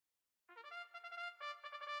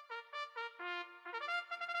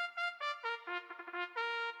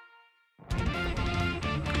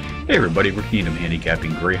Hey everybody, Rick Needham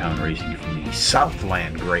handicapping greyhound racing from the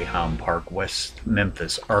Southland Greyhound Park, West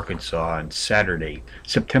Memphis, Arkansas on Saturday,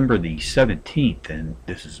 September the 17th, and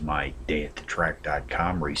this is my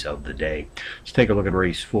dayatthetrack.com race of the day. Let's take a look at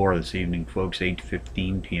race 4 this evening, folks.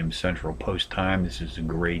 8:15 p.m. Central Post Time. This is a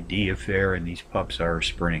grade D affair, and these pups are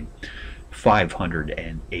sprinting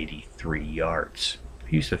 583 yards.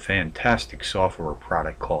 I used a fantastic software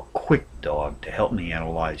product called QuickDog to help me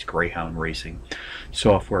analyze greyhound racing.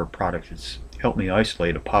 Software product that's helped me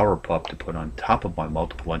isolate a power pup to put on top of my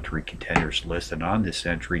multiple entry contenders list, and on this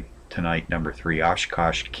entry tonight, number 3,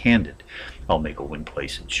 Oshkosh Candid, I'll make a win,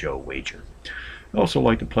 place, and show wager. I also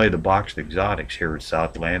like to play the boxed exotics here at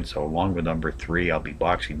Southland, so along with number 3, I'll be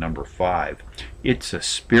boxing number 5, It's a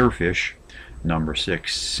Spearfish, number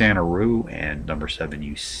 6, Santaroo, and number 7,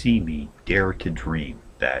 You See Me, Dare to Dream.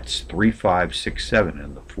 That's 3, 5, 6, 7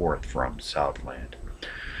 in the 4th from Southland.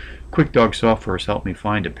 QuickDog software has helped me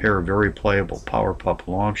find a pair of very playable Power Pup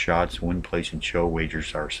long shots. Win, place, and show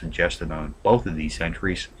wagers are suggested on both of these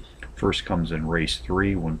entries. First comes in race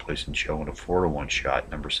 3, win, place, and show, and a 4-to-1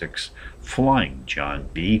 shot, number 6, Flying John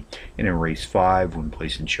B. And in race 5, win,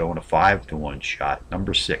 place, and show, and a 5-to-1 shot,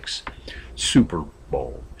 number 6, Super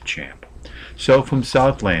Bowl Champ. So from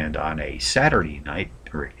Southland on a Saturday night,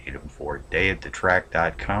 Rick Needham for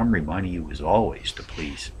dayatthetrack.com, reminding you as always to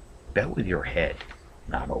please bet with your head,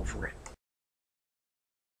 not over it.